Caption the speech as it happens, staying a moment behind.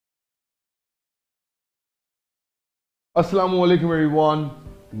Assalamu alaikum everyone.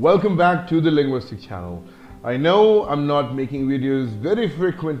 Welcome back to the linguistic channel. I know I'm not making videos very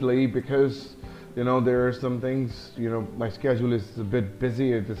frequently because there are some things, my schedule is a bit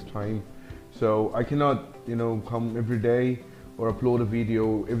busy at this time. So I cannot, come every day or upload a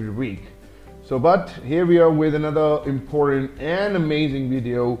video every week. But here we are with another important and amazing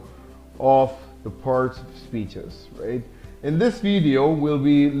video of the parts of speeches, right? In this video, we'll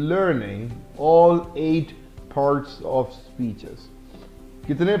be learning all 8 parts of speeches.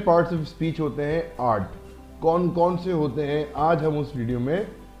 कितने parts of speech होते हैं? 8. कौन कौन से होते हैं आज हम उस वीडियो में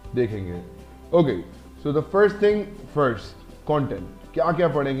देखेंगे. Okay, so the first thing first, content. क्या क्या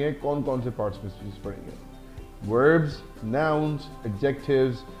पढ़ेंगे? कौन कौन से parts of speech पढ़ेंगे? Verbs, nouns,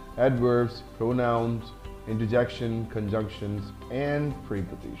 adjectives, adverbs, pronouns, interjection, conjunctions and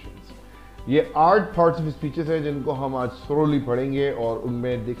prepositions. ये 8 parts of speeches हैं जिनको हम आज thoroughly पढ़ेंगे और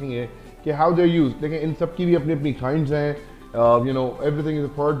उनमें देखेंगे कि how they're used. देखें इन सब की भी अपनी अपनी kinds हैं. Everything is a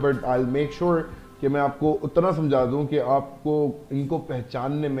part, but I'll make sure कि मैं आपको उतना समझा दूं कि आपको इनको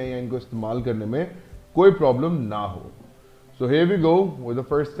पहचानने में या इनको इस्तेमाल करने में कोई प्रॉब्लम ना हो. So here we go with the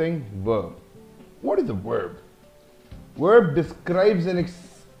first thing, verb. What is a verb? Verb describes an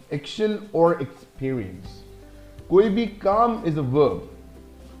action or experience. कोई भी काम is a verb.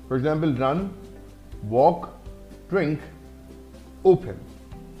 For example, run, walk, drink, open.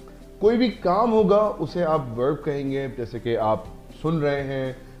 कोई भी काम होगा उसे आप verb कहेंगे. जैसे कि आप सुन रहे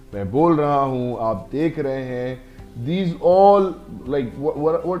हैं, मैं बोल रहा हूं, आप देख रहे हैं. These all, like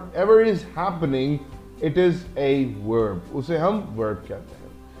whatever is happening, it is a verb. उसे हम verb कहते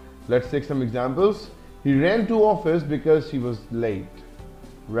हैं. Let's take some examples. He ran to office because he was late.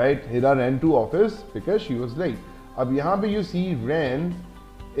 Right? Hira ran to office because she was late. अब यहाँ पे you see ran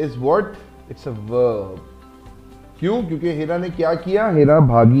is what? It's a verb. क्यों? क्योंकि हिरा ने क्या किया? हिरा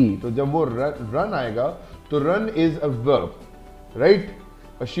भागी. तो जब वो run आएगा तो run is a verb, right?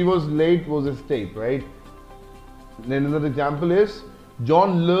 She was late was a state, right? Then another example is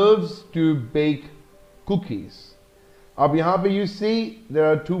John loves to bake cookies. अब यहाँ पे you see there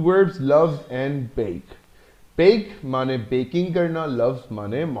are 2 verbs, love and bake. Bake माने baking करना, loves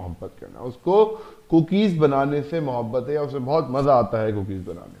माने मोहब्बत करना. उसको cookies बनाने से मोहब्बत है या उसे बहुत मजा आता है cookies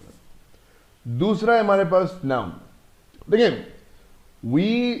बनाने में. दूसरा है हमारे पास noun. Again,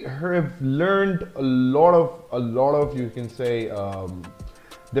 we have learned a lot of you can say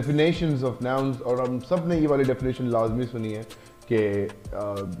definitions of nouns और हम सब ने ये वाली definition लाजमी सुनी है कि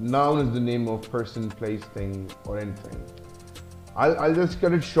noun is the name of person, place, thing or anything. I'll just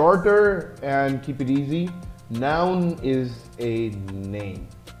cut it shorter and keep it easy. Noun is a name.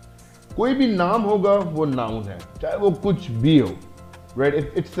 कोई भी नाम होगा वो noun है, चाहे वो कुछ भी हो, right?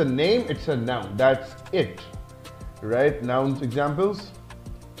 If it's a name, it's a noun. That's it. Right? Nouns examples.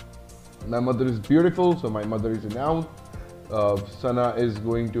 My mother is beautiful, so my mother is a noun. Sana is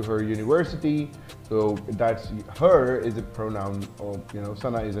going to her university, so that's her is a pronoun, or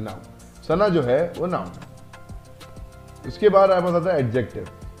Sana is a noun. Sana जो है वो noun है. उसके बाद आपको आता है adjective.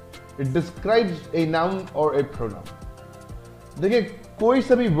 It describes a noun or a pronoun. देखिए कोई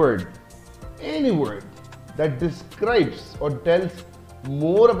सा भी word, any word that describes or tells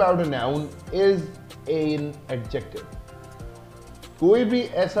more about a noun is an adjective. कोई भी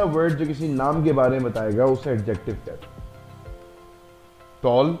ऐसा वर्ड जो किसी नाम के बारे में बताएगा उसे एडजेक्टिव कहते हैं.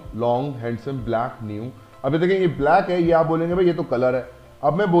 Toll, long, handsome, black, new. अब देखिए ये ब्लैक है, ये आप बोलेंगे भाई ये तो कलर है.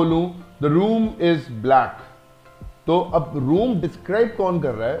 अब मैं बोलूं द रूम इज ब्लैक, तो अब रूम डिस्क्राइब कौन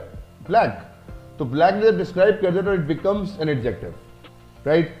कर रहा है? ब्लैक. तो ब्लैक जब डिस्क्राइब कर दे तो it becomes an adjective,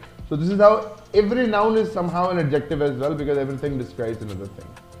 right? So this is how every noun is somehow an adjective as well because everything describes another thing.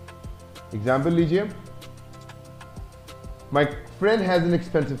 Example लीजिए. My friend has an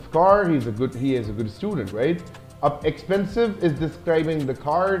expensive car. He is a good student, right? अब expensive is describing the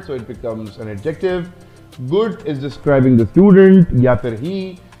car, so it becomes an adjective. Good is describing the student या फिर he,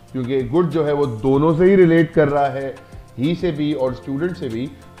 क्योंकि good जो है वो दोनों से ही relate कर रहा है, he से भी और student से भी.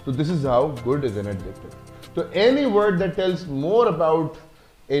 So this is how good is an adjective. So any word that tells more about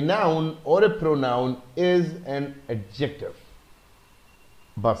a noun or a pronoun is an adjective.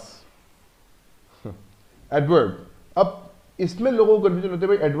 बस. Adverb. अब इसमें लोगों को कंफ्यूजन होते हैं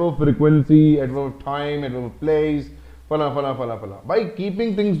भाई adverb of frequency, adverb of time, adverb of place, फला फला फला फला. By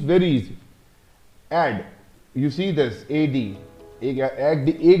keeping things very easy. Add. You see this AD.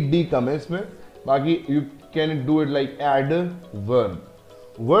 एक D कम है इसमें. बाकी you can do it like add verb.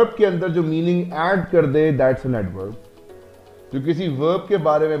 Verb के अंदर जो meaning add कर दे that's an adverb. जो किसी verb के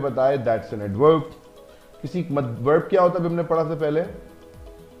बारे में बताए that's an adverb. किसी verb क्या होता है हमने पढ़ा था पहले?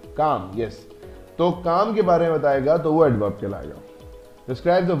 काम. Yes. तो काम के बारे में बताएगा तो वो adverb कहलाएगा.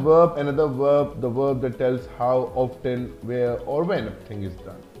 Describes a verb, another verb, the verb that tells how often, where or when a thing is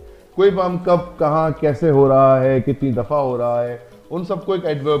done. कोई काम कब, कहाँ, कैसे हो रहा है, कितनी दफा हो रहा है, उन सबको एक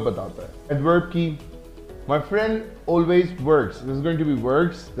adverb बताता है. Adverb की my friend always works. This is going to be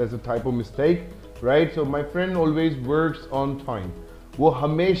works. There's a typo mistake, right? So my friend always works on time. वो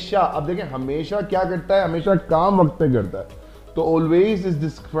हमेशा, अब देखें हमेशा क्या करता है, हमेशा काम वक्त पे करता है. तो always is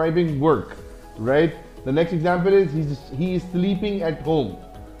describing work, right? The next example is he is sleeping at home.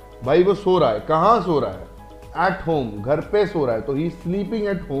 भाई वो सो रहा है, कहाँ सो रहा है? At home, घर पे सो रहा है. तो he is sleeping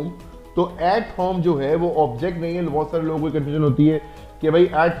at home. तो at home जो है वो ऑब्जेक्ट नहीं है. बहुत सारे लोगों को कंफ्यूजन होती है कि भाई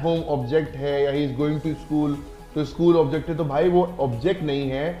at home ऑब्जेक्ट है या he is going to school, तो स्कूल ऑब्जेक्ट है. तो भाई वो ऑब्जेक्ट नहीं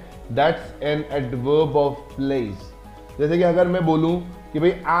है. That's an adverb of place. जैसे कि अगर मैं बोलूं कि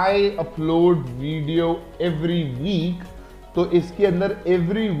भाई I upload video every week, तो इसके अंदर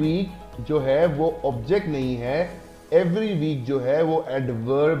every week जो है वो ऑब्जेक्ट नहीं है. every week जो है वो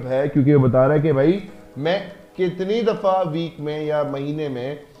adverb है, क्योंकि वो बता रहा है कि भाई मैं कितनी दफा वीक में या महीने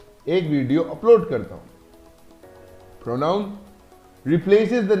में एक वीडियो अपलोड करता हूं. Pronoun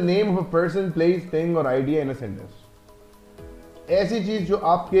replaces the name of a person, place, thing or idea in a sentence. ऐसी चीज जो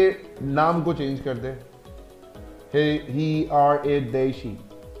आपके नाम को चेंज कर दे. He, her, it, they, she.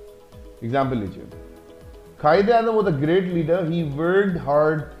 Example लीजिए. Quaid-e-Azam was a great leader. He worked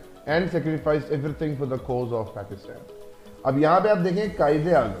hard and sacrificed everything for the cause of Pakistan. अब यहाँ पे आप देखें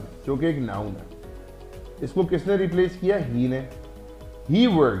Quaid-e-Azam जो कि एक नाउन है, इसको किसने रिप्लेस किया? ही ने. He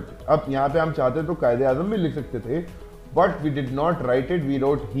worked. अब यहाँ पे हम चाहते तो Quaid-e-Azam भी लिख सकते थे, but we did not write it. We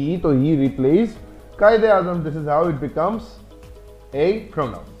wrote he, तो he replaced Quaid-e-Azam. This is how it becomes a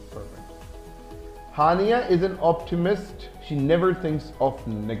pronoun. Hania is an optimist. She never thinks of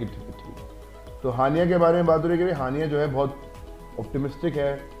negativity. तो हानिया के बारे में बात हो रही है कि हानिया जो है बहुत ऑप्टिमिस्टिक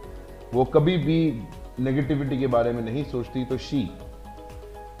है, वो कभी भी नेगेटिविटी के बारे में नहीं सोचती. तो she,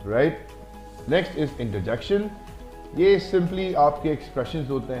 right? Next is interjection. ये सिंपली आपके एक्सप्रेशंस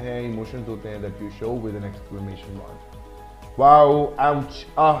होते हैं, इमोशंस होते हैं that you show with an exclamation mark. Wow, ouch,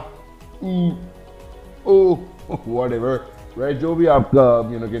 ah, oh, whatever, right? जो भी आपका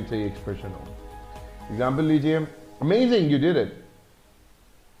can say expression हो. Example लीजिए. Amazing, you did it.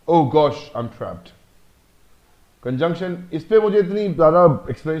 Oh gosh, I'm trapped. Conjunction, इस पे मुझे इतनी ज़्यादा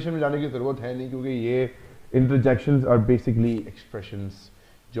explanation में जाने की ज़रूरत है नहीं, क्योंकि ये interjections are basically expressions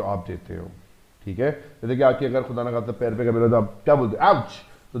जो आप देते हो. ठीक है, जैसे कि आपकी अगर खुदा ना खास्ता पैर पे कभी तो आप क्या बोलते हो? Ouch.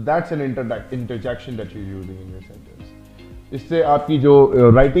 So that's an interjection that you're using in your sentence. इससे आपकी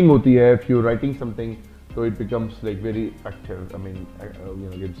जो writing होती है, if you're writing something, so it becomes like very active. I mean,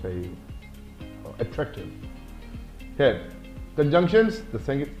 you can say attractive. Here, conjunctions, the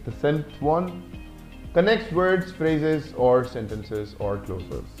second one, connects words, phrases or sentences or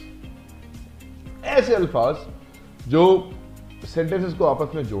clauses. ऐसे अल्फाज जो sentences को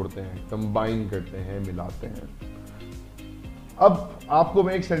आपस में जोड़ते हैं, combine करते हैं, मिलाते हैं. अब आपको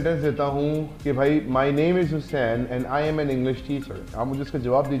मैं एक sentence देता हूं कि भाई my name is Hussain and I am an English teacher. आप मुझे इसका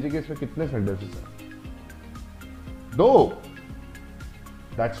जवाब दीजिए कि इसमें कितने sentences हैं? 2.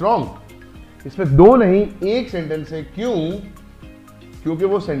 That's wrong. इसमें 2 नहीं, एक सेंटेंस है. क्यों? क्योंकि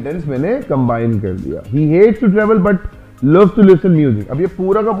वो सेंटेंस मैंने कंबाइन कर दिया. He hates to travel but loves to listen music. अब ये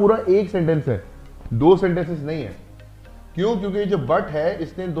पूरा का पूरा एक सेंटेंस है, 2 सेंटेंसेस नहीं है. क्यों? क्योंकि जो बट है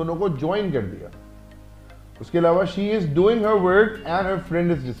इसने इन दोनों को ज्वाइन कर दिया. उसके अलावा she is doing her work and her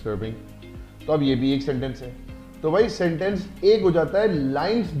friend is disturbing. तो अब ये भी एक सेंटेंस है. तो भाई सेंटेंस एक हो जाता है,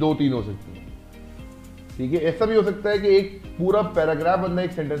 लाइंस 2-3 हो सकती हैं. ठीक है, ऐसा भी हो सकता है कि एक पूरा पैराग्राफ बंदा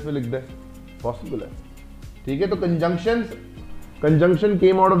एक सेंटेंस में लिख दे, पॉसिबल है. ठीक है, तो conjunction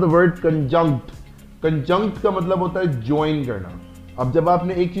came out of the word conjunct. Conjunct का मतलब होता है ज्वाइन करना. अब जब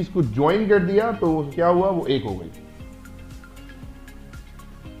आपने एक चीज को ज्वाइन कर दिया तो क्या हुआ? वो एक हो गई.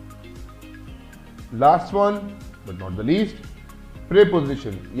 Last one but not the least,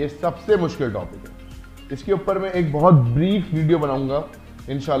 preposition. ये सबसे मुश्किल टॉपिक है. इसके ऊपर मैं एक बहुत ब्रीफ वीडियो बनाऊंगा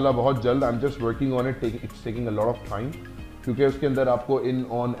इंशाल्लाह बहुत जल्द. I am just working on it. It's taking a lot of time, क्योंकि उसके अंदर आपको इन,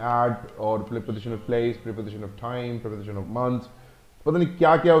 ऑन, एट और preposition of place, preposition of time, preposition of month, पता नहीं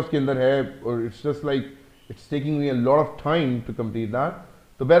क्या क्या उसके अंदर है. और it's just like it's taking me a lot of time to complete that.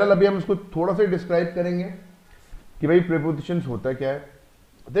 तो बहरहाल अभी हम इसको थोड़ा सा डिस्क्राइब करेंगे कि भाई प्रीपोजिशन होता क्या है.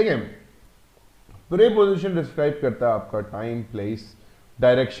 देखिए, प्रीपोजिशन डिस्क्राइब करता है आपका time, place,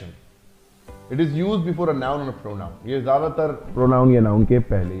 direction. It is use before a noun और अ प्रोनाउन. ये ज्यादातर प्रोनाउन या नाउन के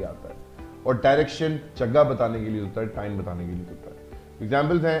पहले ही आता है. और डायरेक्शन जगह बताने के लिए होता है, टाइम बताने के लिए होता है.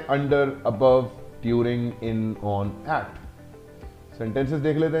 एग्जाम्पल्स हैं under, above, during, in, on, eight. Sentences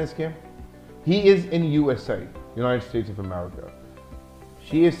देख लेते हैं इसके. He is in USA, United states of America.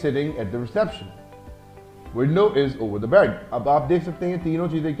 She is sitting at the reception. Window is over the bed. अब आप देख सकते हैं तीनों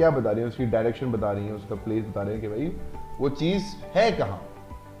चीजें क्या बता रही हैं, उसकी डायरेक्शन बता रही हैं, उसका प्लेस बता रहे हैं कि भाई वो चीज है कहाँ।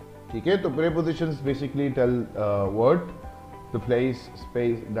 ठीक है, तो prepositions basically tell word, the place,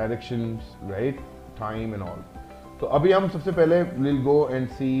 space, directions, right, time and all. तो अभी हम सबसे पहले विल गो एंड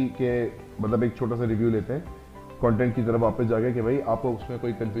सी के मतलब एक छोटा सा रिव्यू लेते हैं कंटेंट की तरफ वापस जाके कि भाई आपको उसमें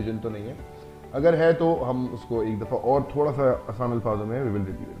कोई कंफ्यूजन तो नहीं है। अगर है तो हम उसको एक दफ़ा और थोड़ा सा आसान अल्फाजों में वी विल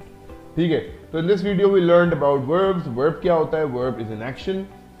रिव्यू इट। ठीक है, तो in this video we learned about verbs. Verb क्या होता है? वर्ब इज एन एक्शन,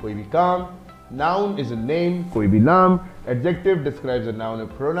 कोई भी काम। नाउन इज अ नेम, कोई भी नाम। एडजेक्टिव डिस्क्राइब्स अ नाउन और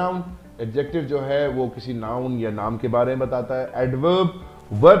प्रोनाउन। एडजेक्टिव जो है वो किसी नाउन या नाम के बारे में बताता है। एडवर्ब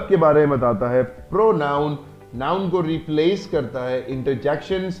वर्ब के बारे में बताता है। प्रोनाउन नाउन को रिप्लेस करता है।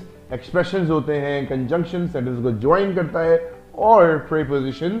 इंटरजेक्शंस एक्सप्रेशंस होते हैं, कंजंक्शन सेंटेंस को ज्वाइन करता है। और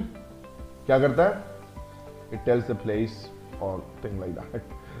प्रीपोजिशन क्या करता है? इट टेल्स द प्लेस और thing like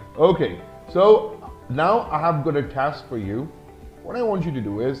that. Okay, so now I have got a task for you. What I want you to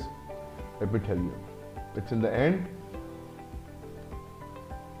do is, let me tell you, it's in the end.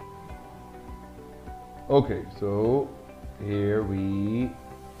 Okay, so here we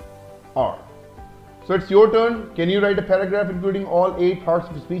are. So it's your turn. Can you write a paragraph including all 8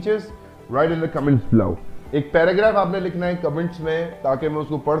 parts of speeches? Write in the comments below. एक paragraph आपने लिखना है comments में ताकि मैं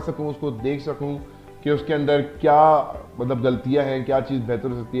उसको पढ़ सकूं, उसको देख सकूं कि उसके अंदर क्या मतलब गलतियां हैं, क्या चीज़ बेहतर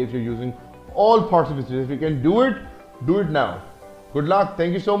हो सकती है। If you're using all parts of speech, if you can do it now. Good luck.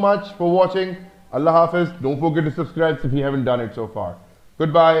 Thank you so much for watching. Allah Hafiz. Don't forget to subscribe if you haven't done it so far.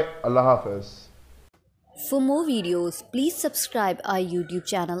 Goodbye. Allah Hafiz. For more videos, please subscribe our YouTube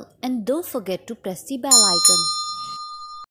channel and don't forget to press the bell icon.